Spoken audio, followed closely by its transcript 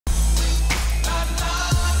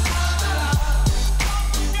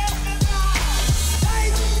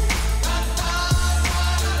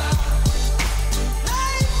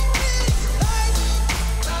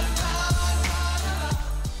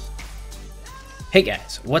Hey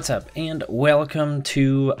guys, what's up, and welcome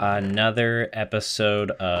to another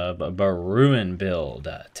episode of Brew Build.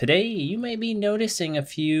 Today, you may be noticing a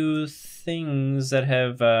few things that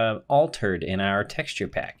have altered in our texture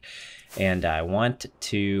pack, and I want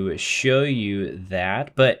to show you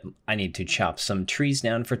that, but I need to chop some trees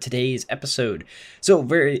down for today's episode. So,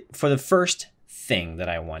 for the first thing that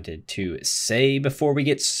I wanted to say before we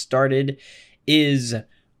get started is,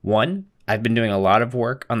 one, I've been doing a lot of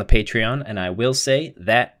work on the Patreon, and I will say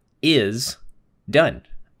that is done.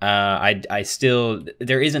 I still,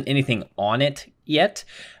 there isn't anything on it yet.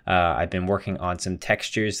 I've been working on some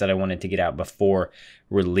textures that I wanted to get out before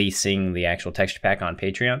releasing the actual texture pack on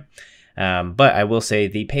Patreon. But I will say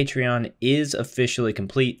the Patreon is officially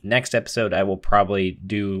complete. Next episode, I will probably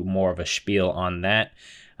do more of a spiel on that.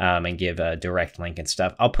 And give a direct link and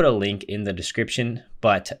stuff. I'll put a link in the description,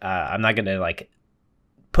 but I'm not going to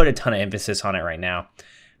put a ton of emphasis on it right now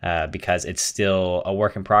because it's still a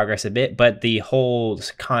work in progress a bit, but the whole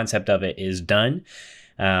concept of it is done.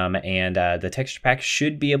 And the texture pack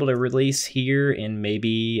should be able to release here in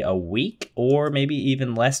maybe a week or maybe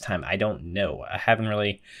even less time. I don't know. I haven't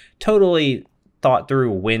really totally thought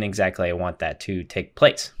through when exactly I want that to take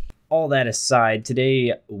place. All that aside,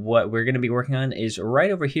 today what we're going to be working on is right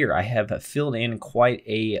over here. I have filled in quite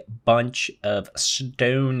a bunch of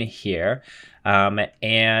stone here.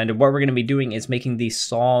 And what we're going to be doing is making the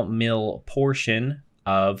sawmill portion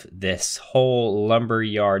of this whole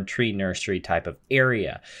lumberyard tree nursery type of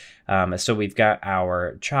area. So we've got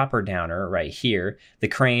our chopper downer right here. The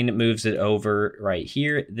crane moves it over right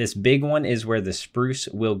here. This big one is where the spruce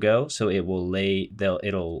will go. So it will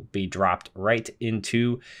it'll be dropped right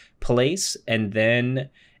into place, and then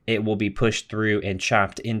it will be pushed through and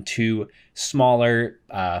chopped into smaller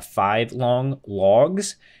 5 long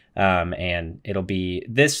logs. And it'll be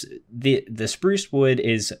the spruce wood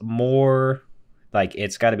is more like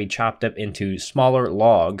it's got to be chopped up into smaller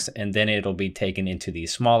logs, and then it'll be taken into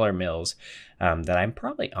these smaller mills that I'm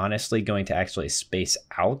probably honestly going to actually space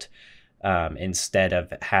out instead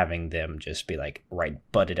of having them just be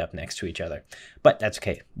right butted up next to each other. But that's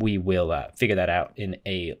okay. We will figure that out in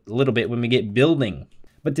a little bit when we get building.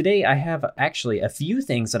 But today I have actually a few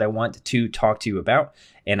things that I want to talk to you about,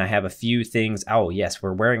 and I have a few things. Oh yes,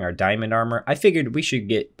 we're wearing our diamond armor. I figured we should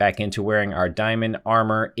get back into wearing our diamond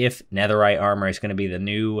armor if netherite armor is going to be the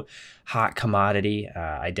new hot commodity.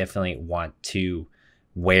 I definitely want to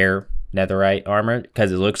wear netherite armor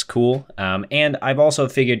because it looks cool. And I've also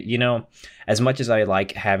figured, as much as I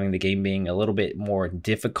like having the game being a little bit more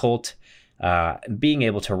difficult, being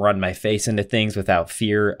able to run my face into things without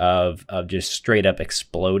fear of just straight up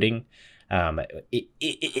exploding,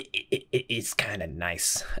 it's kind of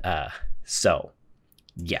nice. So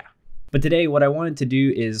yeah. But today what I wanted to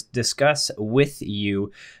do is discuss with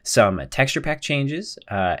you some texture pack changes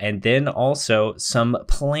and then also some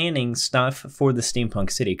planning stuff for the Steampunk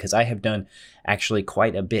City, because I have done actually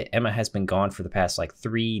quite a bit. Emma has been gone for the past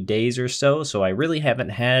 3 days or so, so I really haven't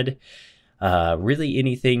had really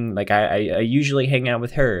anything. I usually hang out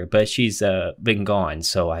with her, but she's been gone,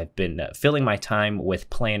 so I've been filling my time with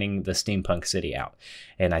planning the Steampunk City out,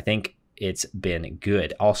 and I think it's been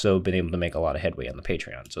good. Also been able to make a lot of headway on the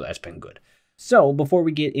Patreon, so that's been good. So before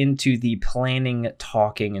we get into the planning,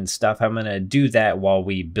 talking, and stuff, I'm going to do that while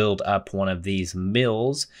we build up one of these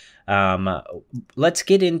mills. Let's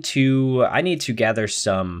get into, I need to gather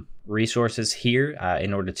some resources here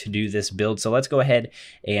in order to do this build. So let's go ahead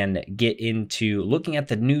and get into looking at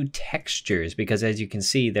the new textures, because as you can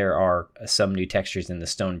see, there are some new textures in the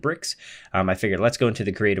stone bricks. I figured let's go into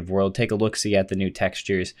the creative world, take a look-see at the new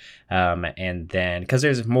textures, and then, because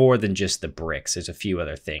there's more than just the bricks, there's a few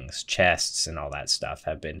other things, chests and all that stuff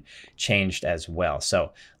have been changed as well.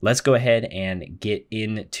 So let's go ahead and get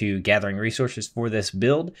into gathering resources for this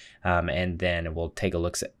build, and then we'll take a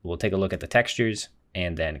look at the textures,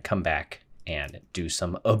 and then come back and do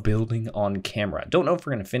some building on camera. Don't know if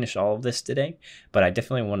we're going to finish all of this today, but I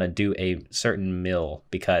definitely want to do a certain mill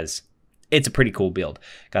because it's a pretty cool build.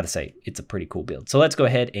 Gotta say, it's a pretty cool build. So let's go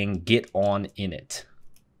ahead and get on in it.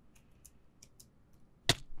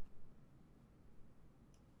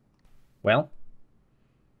 Well,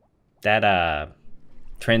 that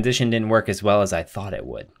transition didn't work as well as I thought it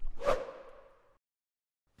would.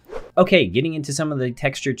 Okay, getting into some of the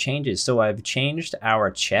texture changes. So I've changed our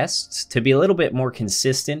chests to be a little bit more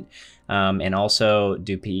consistent and also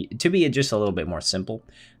to be just a little bit more simple.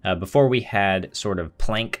 Before we had sort of a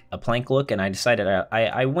plank look, and I decided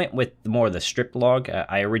I went with more of the stripped log.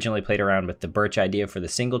 I originally played around with the birch idea for the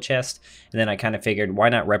single chest, and then I kind of figured why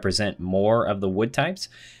not represent more of the wood types.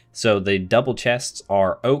 So the double chests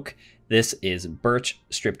are oak, This is birch,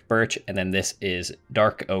 stripped birch, and then this is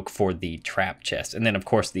dark oak for the trap chest. And then, of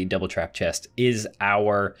course, the double trap chest is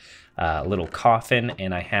our little coffin,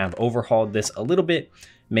 and I have overhauled this a little bit,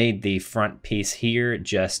 made the front piece here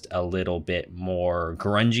just a little bit more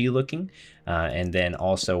grungy looking, and then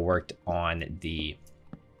also worked on the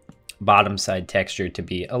bottom side texture to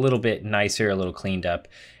be a little bit nicer, a little cleaned up,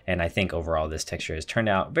 and I think overall this texture has turned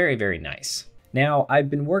out very, very nice. Now, I've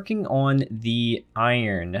been working on the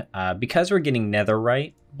iron because we're getting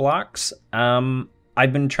netherite blocks.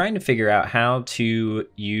 I've been trying to figure out how to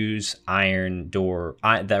use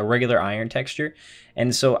the regular iron texture.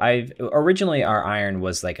 And so originally our iron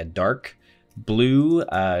was like a dark blue,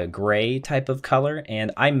 gray type of color,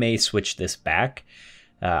 and I may switch this back.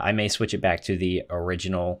 I may switch it back to the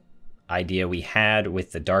original idea we had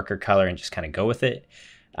with the darker color and just kind of go with it.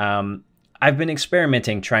 I've been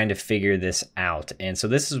experimenting trying to figure this out, and so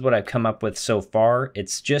this is what I've come up with so far.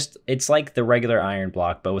 It's like the regular iron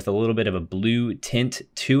block, but with a little bit of a blue tint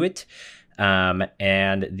to it.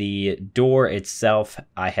 And the door itself,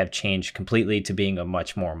 I have changed completely to being a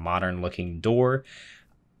much more modern looking door.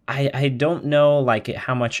 I don't know like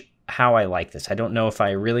how I like this. I don't know if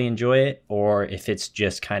I really enjoy it or if it's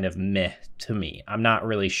just kind of meh to me. I'm not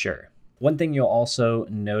really sure. One thing you'll also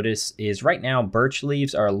notice is right now birch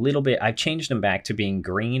leaves are a little bit, I've changed them back to being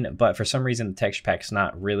green, but for some reason the texture pack's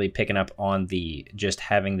not really picking up on just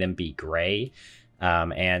having them be gray.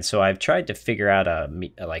 And so I've tried to figure out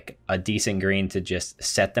a decent green to just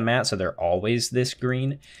set them at so they're always this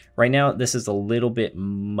green. Right now this is a little bit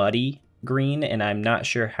muddy green and I'm not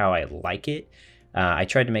sure how I like it. I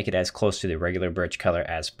tried to make it as close to the regular birch color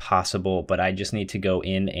as possible, but I just need to go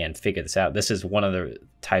in and figure this out. This is one of the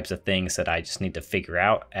types of things that I just need to figure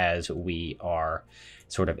out as we are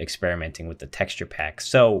sort of experimenting with the texture pack.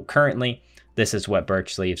 So currently, this is what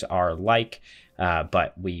birch leaves are like,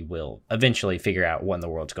 but we will eventually figure out what in the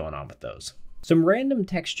world's going on with those. Some random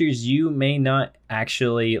textures you may not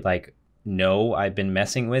actually know I've been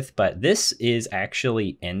messing with, but this is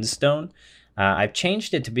actually endstone. I've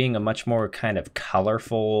changed it to being a much more kind of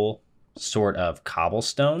colorful sort of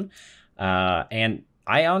cobblestone. And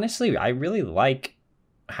I really like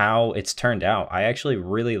how it's turned out. I actually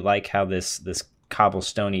really like how this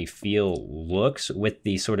cobblestoney feel looks with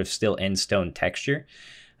the sort of still endstone texture.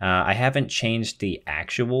 I haven't changed the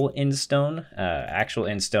actual endstone. Actual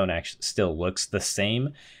endstone still looks the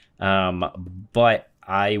same. But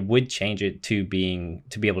I would change it to be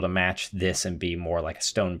able to match this and be more like a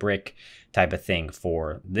stone brick type of thing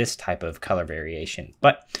for this type of color variation.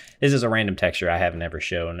 But this is a random texture I have never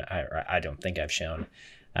shown. I don't think I've shown.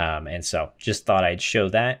 And so just thought I'd show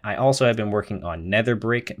that. I also have been working on nether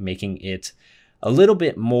brick, making it a little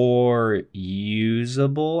bit more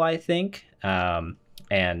usable, I think,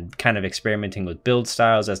 and kind of experimenting with build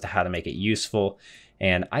styles as to how to make it useful.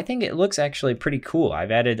 And I think it looks actually pretty cool.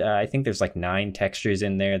 I've added, I think there's like 9 textures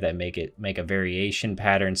in there that make a variation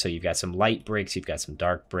pattern. So you've got some light bricks, you've got some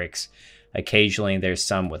dark bricks. Occasionally there's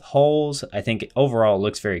some with holes. I think overall it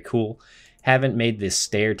looks very cool. Haven't made this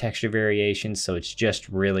stair texture variation, so it's just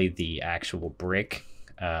really the actual brick.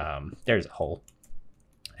 There's a hole.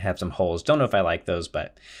 I have some holes. Don't know if I like those,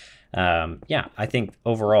 but yeah, I think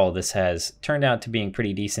overall this has turned out to being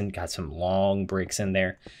pretty decent. Got some long bricks in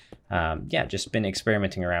there. Yeah, just been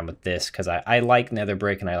experimenting around with this because I like nether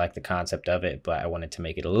brick and I like the concept of it, but I wanted to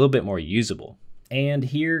make it a little bit more usable. And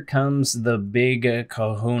here comes the big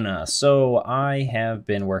kahuna. So I have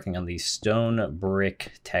been working on the stone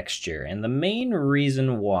brick texture, and the main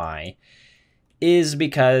reason why is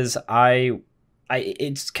because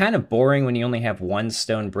it's kind of boring when you only have one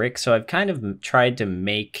stone brick, so I've kind of tried to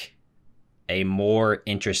make a more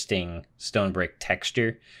interesting stone brick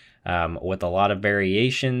texture with a lot of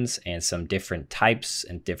variations and some different types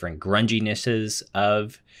and different grunginesses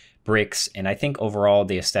of bricks, and I think overall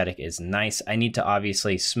the aesthetic is nice. I need to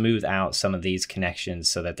obviously smooth out some of these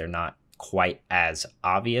connections so that they're not quite as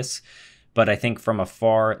obvious, but I think from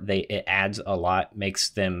afar it adds a lot,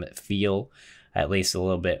 makes them feel at least a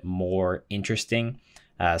little bit more interesting.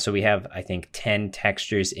 So we have, I think, 10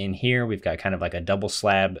 textures in here. We've got kind of like a double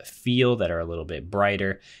slab feel that are a little bit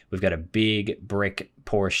brighter. We've got a big brick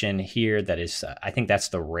portion here that is, I think that's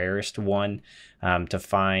the rarest one to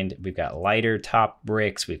find. We've got lighter top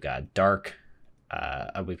bricks. We've got a dark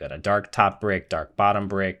top brick, dark bottom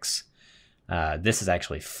bricks. This is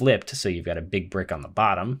actually flipped, so you've got a big brick on the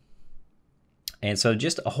bottom. And so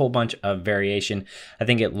just a whole bunch of variation. I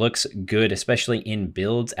think it looks good, especially in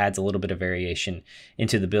builds, adds a little bit of variation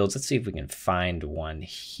into the builds. Let's see if we can find one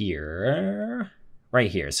here. Right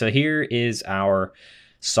here. So here is our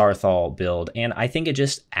Sarthal build, and I think it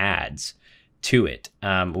just adds to it.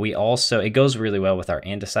 It goes really well with our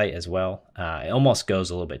andesite as well. It almost goes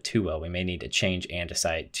a little bit too well. We may need to change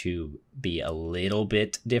andesite to be a little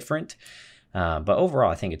bit different. But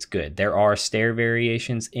overall, I think it's good. There are stair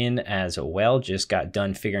variations in as well. Just got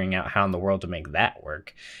done figuring out how in the world to make that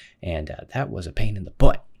work. And that was a pain in the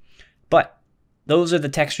butt. But those are the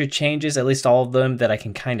texture changes, at least all of them that I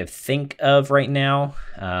can kind of think of right now.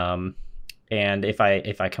 And if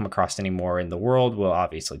I come across any more in the world, we'll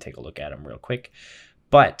obviously take a look at them real quick.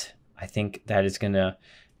 But I think that is going to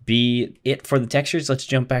be it for the textures. Let's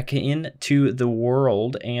jump back into the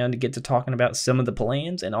world and get to talking about some of the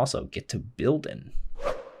plans and also get to building.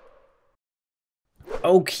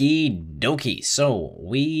 Okie dokie. So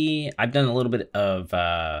I've done a little bit of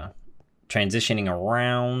transitioning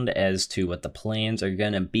around as to what the plans are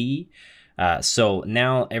going to be. So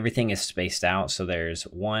now everything is spaced out. So there's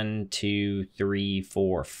 1, 2, 3,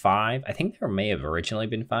 4, 5. I think there may have originally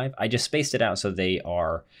been 5. I just spaced it out so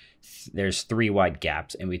there's 3 wide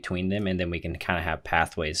gaps in between them, and then we can kind of have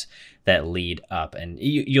pathways that lead up, and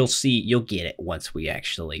you'll get it once we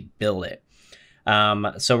actually build it.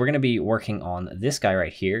 So we're going to be working on this guy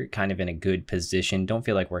right here, kind of in a good position. Don't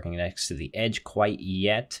feel like working next to the edge quite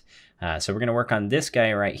yet. So we're going to work on this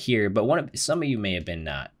guy right here, but some of you may have been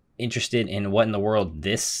interested in what in the world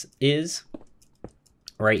this is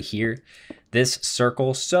right here, this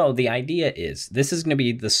circle. So the idea is this is going to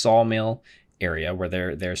be the sawmill area where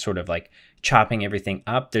they're sort of like chopping everything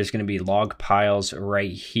up. There's going to be log piles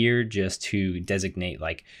right here just to designate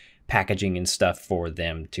like packaging and stuff for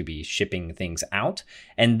them to be shipping things out.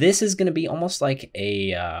 And this is going to be almost like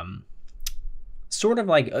a sort of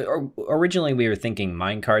like originally we were thinking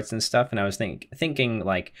minecarts and stuff, and I was thinking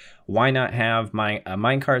like, why not have a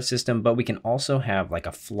minecart system, but we can also have like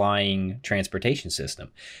a flying transportation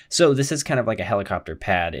system. So this is kind of like a helicopter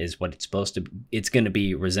pad is what it's going to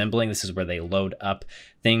be resembling. This is where they load up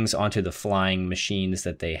things onto the flying machines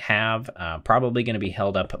that they have, probably going to be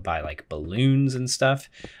held up by like balloons and stuff,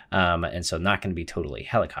 and so not going to be totally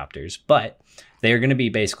helicopters, but they're going to be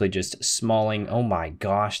basically just smalling. Oh my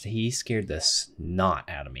gosh, he scared the snot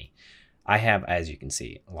out of me. I have, as you can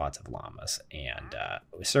see, lots of llamas. And,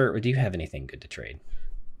 sir, do you have anything good to trade?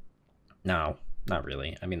 No, not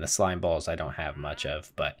really. I mean, the slime balls I don't have much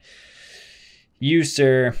of, but you,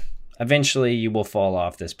 sir, eventually you will fall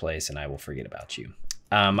off this place and I will forget about you.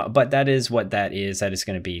 But that is what that is. That is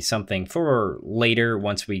going to be something for later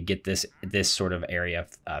once we get this sort of area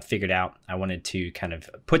figured out. I wanted to kind of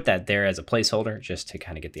put that there as a placeholder just to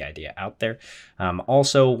kind of get the idea out there.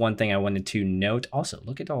 Also, one thing I wanted to note, also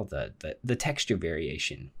look at all the texture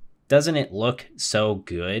variation. Doesn't it look so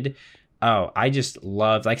good? Oh, I just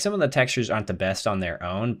love, like, some of the textures aren't the best on their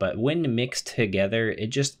own, but when mixed together, it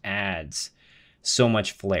just adds so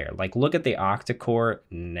much flair. Like, look at the octacore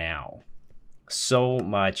now. So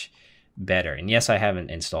much better. And yes, I haven't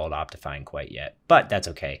installed Optifine quite yet, but that's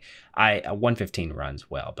okay. 115 runs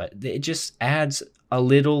well, but it just adds a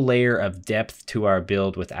little layer of depth to our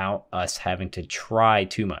build without us having to try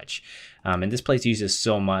too much. And this place uses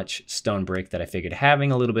so much stone brick that I figured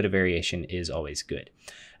having a little bit of variation is always good.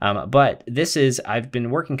 But I've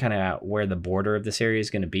been working kind of out where the border of this area is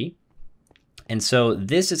going to be. And so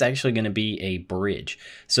this is actually going to be a bridge.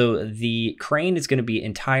 So the crane is going to be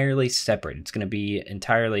entirely separate. It's going to be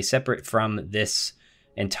entirely separate from this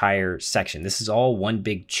entire section. This is all one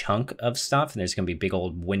big chunk of stuff, and there's going to be big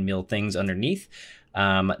old windmill things underneath.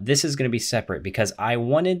 This is going to be separate because I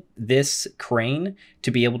wanted this crane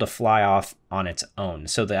to be able to fly off on its own.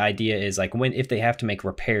 So the idea is, like, if they have to make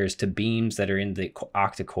repairs to beams that are in the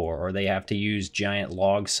octacore, or they have to use giant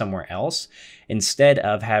logs somewhere else, instead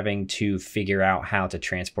of having to figure out how to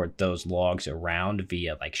transport those logs around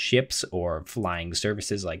via like ships or flying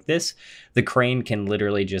services like this, the crane can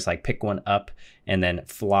literally just like pick one up and then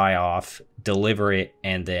fly off, deliver it,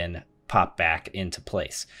 and then pop back into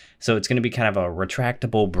place. So it's going to be kind of a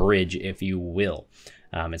retractable bridge, if you will.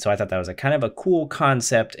 And so I thought that was a kind of a cool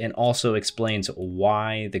concept, and also explains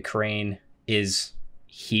why the crane is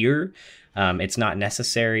here. It's not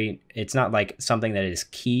necessary. It's not like something that is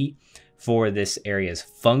key for this area's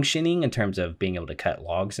functioning in terms of being able to cut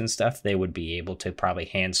logs and stuff. They would be able to probably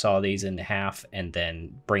hand saw these in half and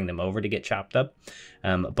then bring them over to get chopped up.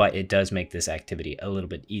 But it does make this activity a little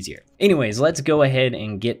bit easier. Anyways, let's go ahead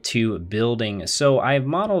and get to building. So I've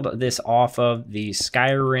modeled this off of the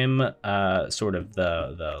Skyrim, sort of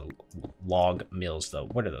the log mills,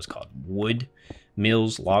 what are those called? Wood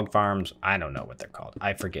mills, log farms. I don't know what they're called.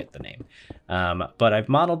 I forget the name. But I've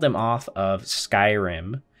modeled them off of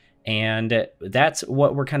Skyrim. And that's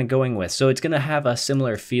what we're kind of going with. So it's going to have a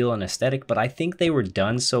similar feel and aesthetic, but I think they were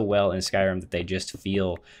done so well in Skyrim that they just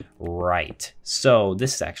feel right. So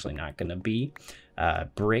this is actually not going to be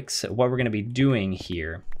bricks. What we're going to be doing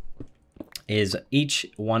here is each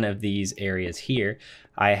one of these areas here,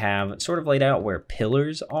 I have sort of laid out where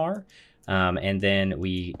pillars are. And then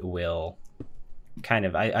we will kind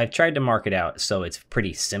of, I've tried to mark it out so it's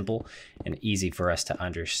pretty simple and easy for us to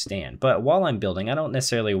understand. But while I'm building, I don't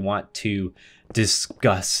necessarily want to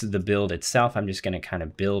discuss the build itself. I'm just going to kind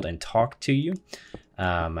of build and talk to you.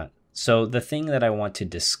 So the thing that I want to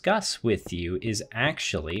discuss with you is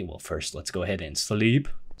actually, well, first let's go ahead and sleep.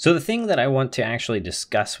 So the thing that I want to actually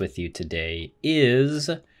discuss with you today is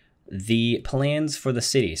the plans for the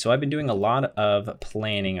city. So I've been doing a lot of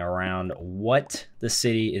planning around what the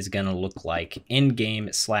city is going to look like in game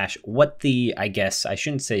 / what the, I guess I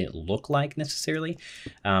shouldn't say look like necessarily,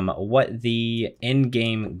 what the end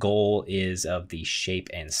game goal is of the shape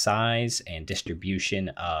and size and distribution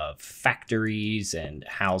of factories and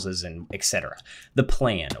houses and etc. The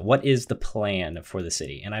plan, what is the plan for the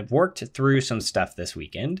city? And I've worked through some stuff this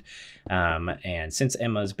weekend, and since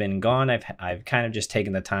Emma's been gone, I've kind of just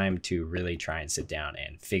taken the time to really try and sit down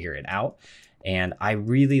and figure it out. And I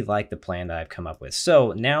really like the plan that I've come up with.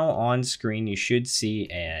 So now on screen, you should see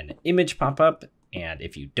an image pop up. And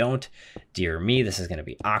if you don't, dear me, this is going to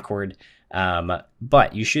be awkward.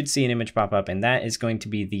 But you should see an image pop up, and that is going to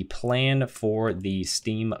be the plan for the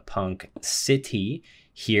Steampunk City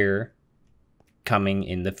here coming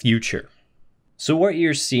in the future. So what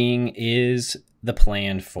you're seeing is the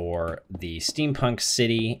plan for the Steampunk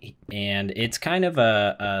City, and it's kind of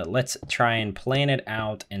a let's try and plan it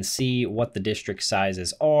out and see what the district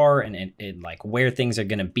sizes are and like where things are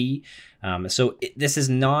going to be. So this is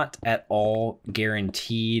not at all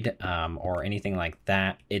guaranteed or anything like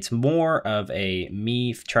that. It's more of a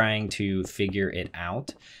me trying to figure it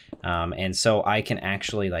out, and so I can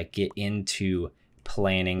actually like get into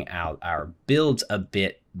planning out our builds a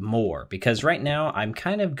bit more, because right now I'm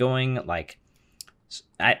kind of going like,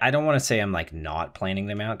 I don't want to say I'm like not planning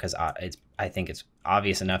them out, because I think it's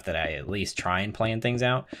obvious enough that I at least try and plan things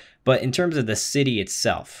out. But in terms of the city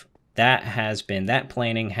itself, that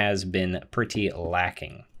planning has been pretty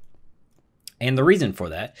lacking. And the reason for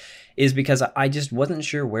that is because I just wasn't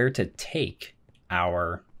sure where to take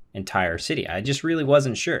our entire city. I just really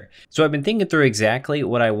wasn't sure. So I've been thinking through exactly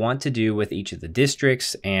what I want to do with each of the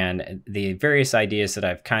districts and the various ideas that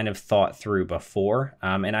I've kind of thought through before.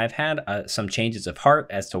 And I've had some changes of heart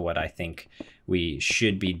as to what I think we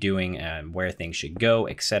should be doing and where things should go,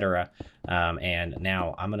 etc. And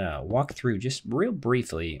now I'm going to walk through just real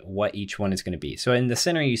briefly what each one is going to be. So in the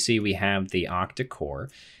center, you see we have the octa-core.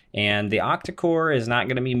 And the octa-core is not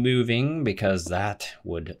going to be moving because that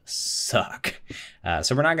would suck.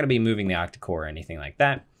 So we're not going to be moving the octa-core or anything like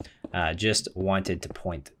that. Just wanted to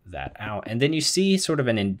point that out. And then you see sort of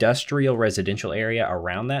an industrial residential area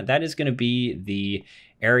around that. That is going to be the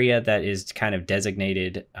area that is kind of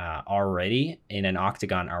designated already in an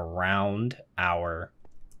octagon around our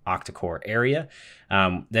octa-core area.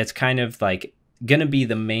 That's kind of like going to be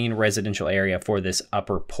the main residential area for this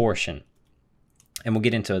upper portion. And we'll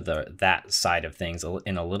get into that side of things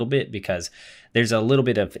in a little bit, because there's a little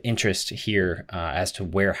bit of interest here as to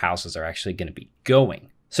where houses are actually going to be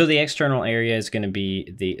going. So the external area is going to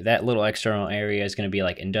be that little external area is going to be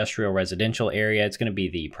like industrial residential area. It's going to be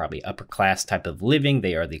the probably upper class type of living.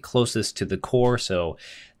 They are the closest to the core, so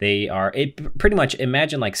they are pretty much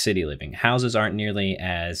imagine like city living. Houses aren't nearly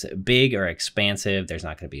as big or expansive. There's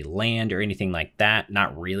not going to be land or anything like that.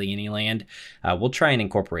 Not really any land. We'll try and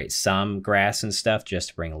incorporate some grass and stuff just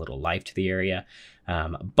to bring a little life to the area.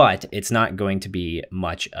 But it's not going to be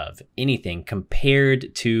much of anything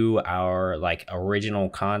compared to our like original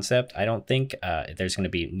concept. I don't think there's going to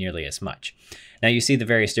be nearly as much. Now you see the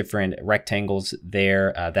various different rectangles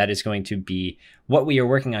there. That is going to be what we are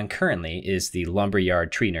working on currently is the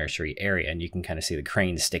lumberyard tree nursery area. And you can kind of see the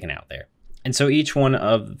cranes sticking out there. And so each one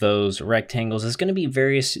of those rectangles is going to be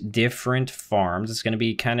various different farms. It's going to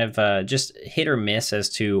be kind of just hit or miss as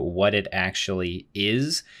to what it actually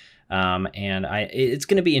is. And it's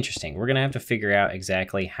going to be interesting. We're going to have to figure out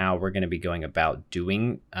exactly how we're going to be going about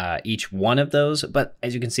doing each one of those. But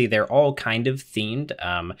as you can see, they're all kind of themed.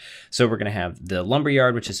 So we're going to have the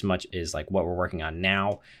lumberyard, which is like what we're working on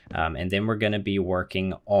now. And then we're going to be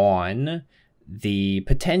working on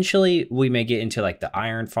potentially we may get into like the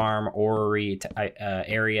iron farm orrery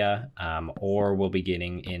area, or we'll be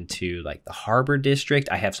getting into like the harbor district.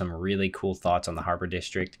 I have some really cool thoughts on the harbor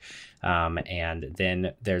district. And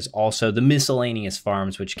then there's also the miscellaneous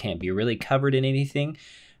farms, which can't be really covered in anything.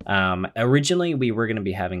 Originally, we were going to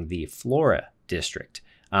be having the Flora district,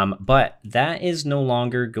 but that is no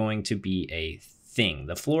longer going to be a thing.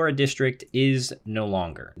 The Flora district is no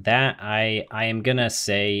longer. That I am going to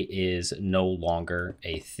say is no longer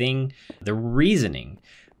a thing. The reasoning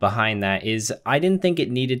behind that is I didn't think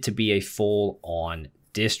it needed to be a full-on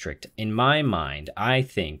district. In my mind, I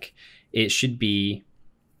think it should be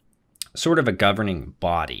sort of a governing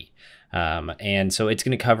body. And so it's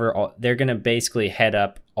going to cover all, they're going to basically head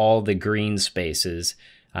up all the green spaces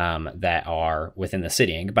that are within the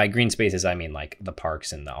city. And by green spaces, I mean like the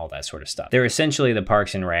parks and all that sort of stuff. They're essentially the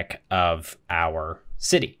parks and rec of our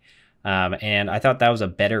city. And I thought that was a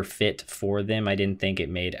better fit for them. I didn't think it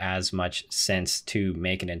made as much sense to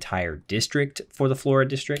make an entire district for the Flora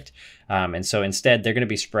district. And so instead, they're going to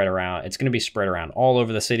be spread around. It's going to be spread around all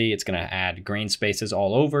over the city. It's going to add green spaces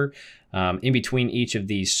all over. In between each of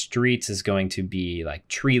these streets is going to be like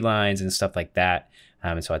tree lines and stuff like that.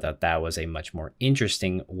 And so I thought that was a much more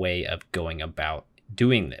interesting way of going about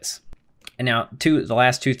doing this. And now, the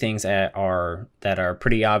last two things that are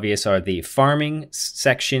pretty obvious are the farming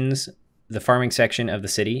sections. The farming section of the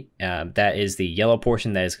city, that is the yellow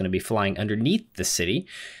portion that is going to be flying underneath the city,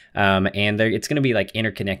 and it's going to be like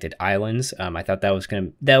interconnected islands. I thought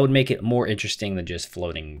that would make it more interesting than just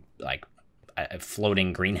floating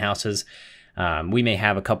greenhouses. We may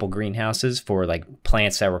have a couple greenhouses for like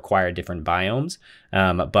plants that require different biomes,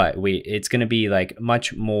 but it's going to be like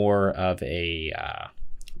much more of a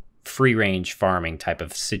free range farming type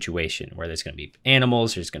of situation where there's going to be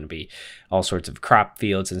animals, there's going to be all sorts of crop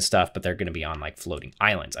fields and stuff, but they're going to be on like floating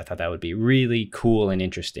islands. I thought that would be really cool and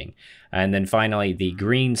interesting. And then finally, the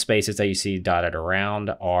green spaces that you see dotted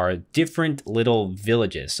around are different little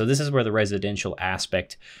villages. So this is where the residential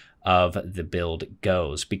aspect of the build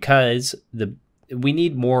goes, because we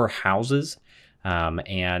need more houses.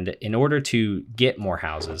 And in order to get more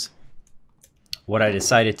houses, what I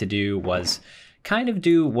decided to do was kind of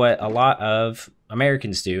do what a lot of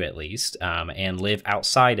Americans do, at least, and live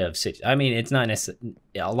outside of cities. I mean, it's not necessarily,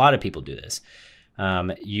 a lot of people do this.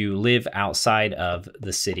 You live outside of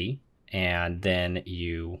the city and then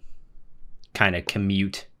you kind of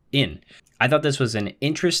commute in. I thought this was an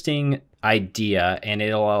interesting idea, and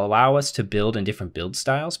it'll allow us to build in different build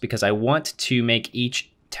styles because I want to make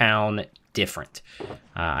each town different.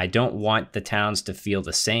 I don't want the towns to feel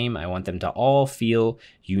the same. I want them to all feel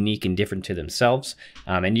unique and different to themselves.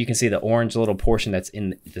 And you can see the orange little portion that's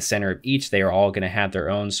in the center of each. They are all going to have their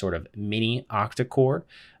own sort of mini octa-core.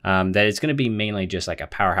 That is going to be mainly just like a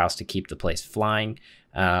powerhouse to keep the place flying.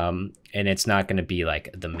 And it's not going to be like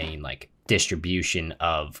the main like distribution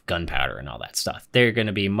of gunpowder and all that stuff. They're going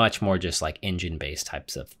to be much more just like engine-based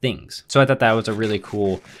types of things. So I thought that was a really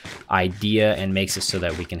cool idea and makes it so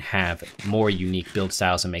that we can have more unique build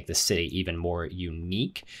styles and make the city even more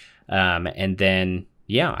unique. And then,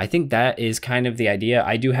 yeah, I think that is kind of the idea.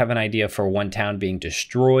 I do have an idea for one town being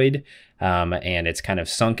destroyed, and it's kind of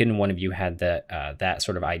sunken. One of you had that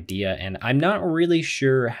sort of idea, and I'm not really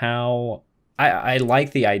sure how. I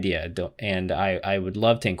like the idea, and I would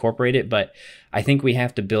love to incorporate it, but I think we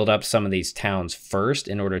have to build up some of these towns first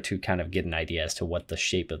in order to kind of get an idea as to what the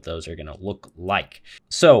shape of those are going to look like.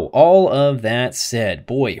 So all of that said,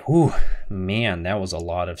 boy, whew, man, that was a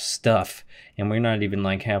lot of stuff, and we're not even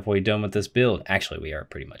like halfway done with this build. Actually, we are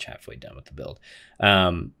pretty much halfway done with the build.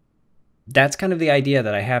 That's kind of the idea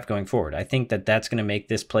that I have going forward. I think that that's going to make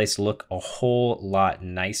this place look a whole lot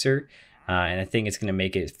nicer. And I think it's going to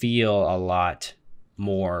make it feel a lot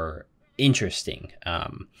more interesting.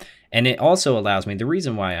 And it also allows me, the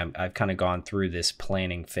reason why I've kind of gone through this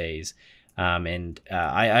planning phase,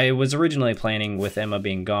 I was originally planning with Emma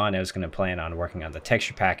being gone, I was going to plan on working on the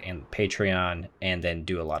texture pack and Patreon and then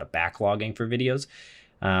do a lot of backlogging for videos.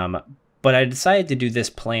 But I decided to do this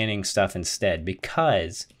planning stuff instead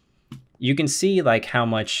because you can see like how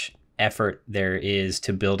much effort there is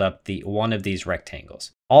to build up one of these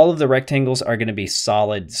rectangles. All of the rectangles are going to be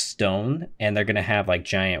solid stone, and they're going to have like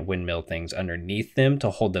giant windmill things underneath them to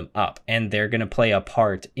hold them up, and they're going to play a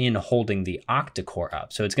part in holding the octa-core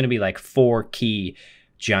up. So it's going to be like 4 key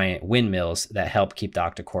giant windmills that help keep the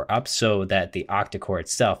octa-core up, so that the octa-core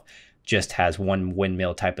itself just has one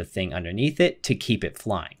windmill type of thing underneath it to keep it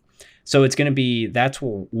flying. So it's going to be, that's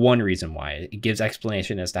one reason why it gives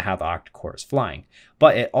explanation as to how the octa-core is flying.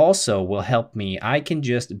 But it also will help me, I can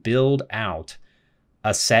just build out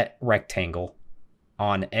a set rectangle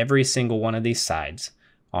on every single one of these sides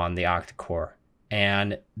on the octa-core.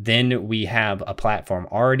 And then we have a platform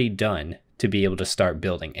already done to be able to start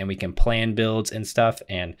building. And we can plan builds and stuff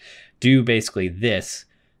and do basically this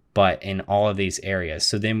but in all of these areas.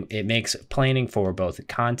 So then it makes planning for both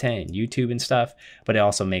content and YouTube and stuff, but it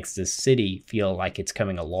also makes the city feel like it's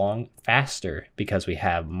coming along faster because we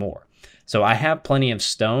have more. So I have plenty of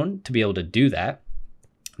stone to be able to do that.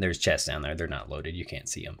 There's chests down there. They're not loaded. You can't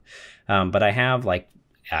see them. But I have like,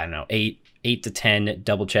 I don't know, 8 to 10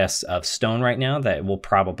 double chests of stone right now that will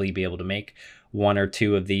probably be able to make 1 or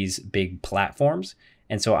 2 of these big platforms.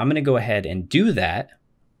 And so I'm going to go ahead and do that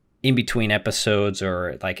in between episodes,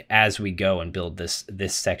 or like as we go and build this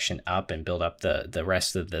section up and build up the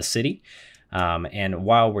rest of the city. And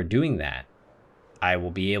while we're doing that, I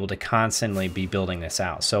will be able to constantly be building this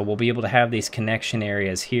out. So we'll be able to have these connection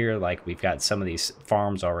areas here. Like we've got some of these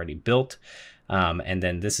farms already built. And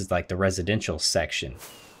then this is like the residential section.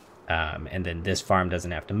 And then this farm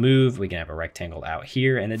doesn't have to move. We can have a rectangle out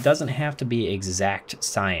here, and it doesn't have to be exact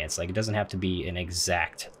science. Like it doesn't have to be an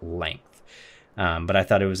exact length. But I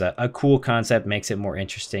thought it was a cool concept, makes it more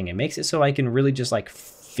interesting. It makes it so I can really just like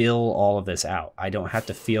fill all of this out. I don't have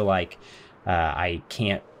to feel like I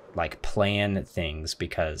can't like plan things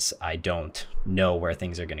because I don't know where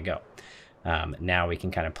things are going to go. Now we can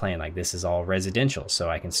kind of plan like this is all residential. So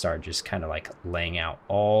I can start just kind of like laying out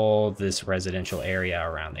all this residential area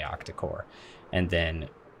around the octacore. And then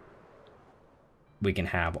we can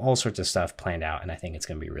have all sorts of stuff planned out. And I think it's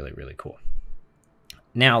going to be really, really cool.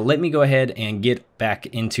 Now, let me go ahead and get back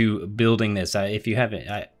into building this. If you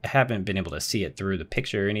I haven't been able to see it through the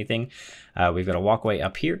picture or anything, we've got a walkway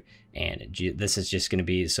up here, and this is just going to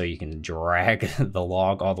be so you can drag the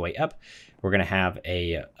log all the way up. We're going to have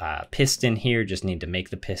a piston here. Just need to make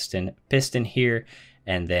the piston here,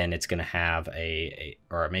 and then it's going to have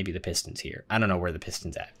or maybe the piston's here. I don't know where the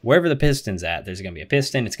piston's at. Wherever the piston's at, there's going to be a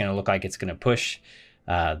piston. It's going to look like it's going to push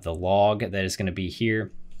the log that is going to be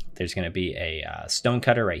here. There's going to be a stone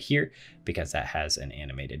cutter right here because that has an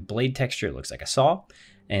animated blade texture. It looks like a saw.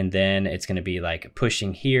 And then it's going to be like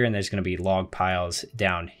pushing here, and there's going to be log piles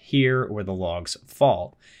down here where the logs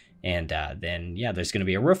fall. And then, yeah, there's going to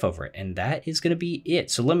be a roof over it. And that is going to be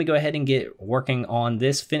it. So let me go ahead and get working on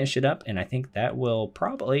this, finish it up. And I think that will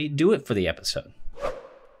probably do it for the episode.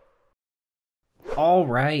 All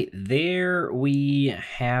right, there we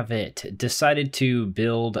have it. Decided to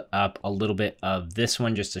build up a little bit of this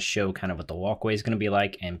one just to show kind of what the walkway is going to be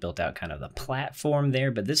like, and built out kind of the platform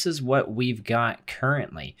there. But this is what we've got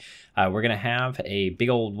currently. We're going to have a big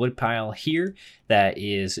old wood pile here that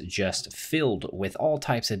is just filled with all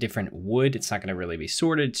types of different wood. It's not going to really be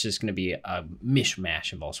sorted. It's just going to be a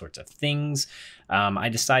mishmash of all sorts of things. I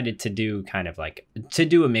decided to do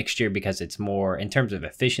a mixture because it's more, in terms of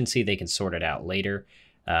efficiency, they can sort it out later.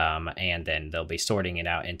 And then they'll be sorting it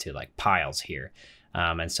out into like piles here.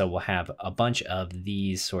 And so we'll have a bunch of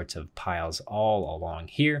these sorts of piles all along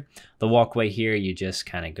here. The walkway here, you just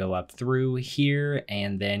kind of go up through here,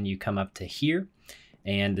 and then you come up to here.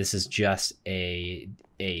 And this is just a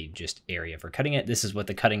area for cutting it. This is what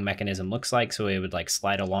the cutting mechanism looks like. So it would like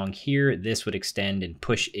slide along here. This would extend and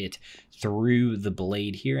push it through the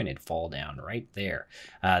blade here, and it'd fall down right there.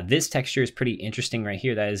 This texture is pretty interesting right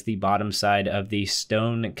here. That is the bottom side of the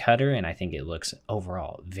stone cutter, and I think it looks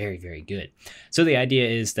overall very, very good. So the idea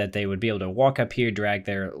is that they would be able to walk up here, drag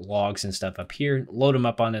their logs and stuff up here, load them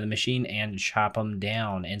up onto the machine, and chop them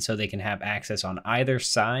down. And so they can have access on either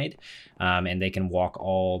side, and they can walk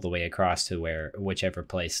all the way across to whichever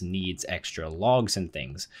place needs extra logs and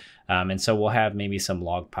things. And so we'll have maybe some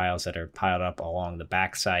log piles that are piled up along the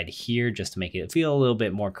backside here just to make it feel a little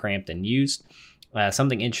bit more cramped and used.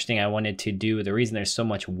 Something interesting I wanted to do, the reason there's so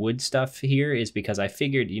much wood stuff here is because I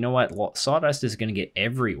figured, you know what, sawdust is going to get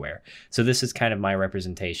everywhere. So this is kind of my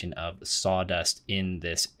representation of sawdust in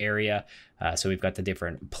this area. So we've got the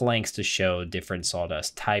different planks to show different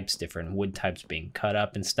sawdust types, different wood types being cut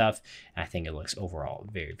up and stuff. I think it looks overall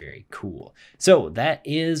very, very cool. So that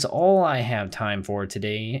is all I have time for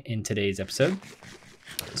today in today's episode.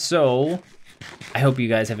 So I hope you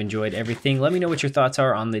guys have enjoyed everything. Let me know what your thoughts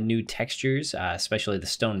are on the new textures, especially the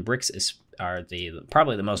stone bricks are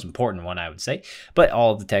probably the most important one, I would say, but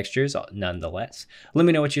all the textures nonetheless. Let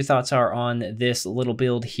me know what your thoughts are on this little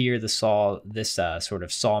build here, this sort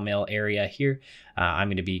of sawmill area here. I'm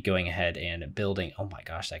going to be going ahead and building. Oh my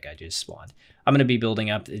gosh, that guy just spawned. I'm going to be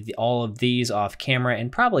building up all of these off camera,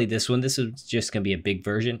 and probably this one. This is just going to be a big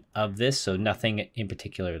version of this, so nothing in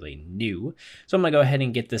particularly new. So I'm going to go ahead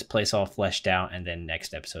and get this place all fleshed out, and then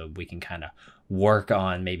next episode we can kind of work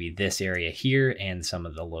on maybe this area here and some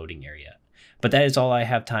of the loading area. But that is all I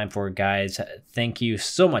have time for, guys. Thank you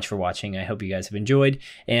so much for watching. I hope you guys have enjoyed.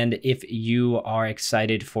 And if you are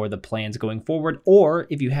excited for the plans going forward, or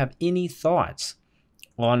if you have any thoughts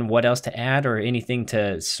on what else to add or anything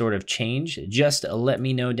to sort of change, just let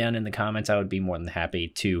me know down in the comments. I would be more than happy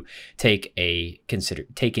to take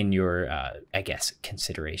in your I guess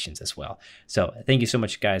considerations as well. So thank you so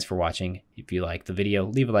much guys for watching. If you like the video,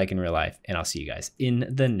 leave a like in real life, and I'll see you guys in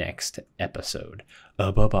the next episode.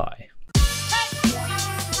 Bye bye.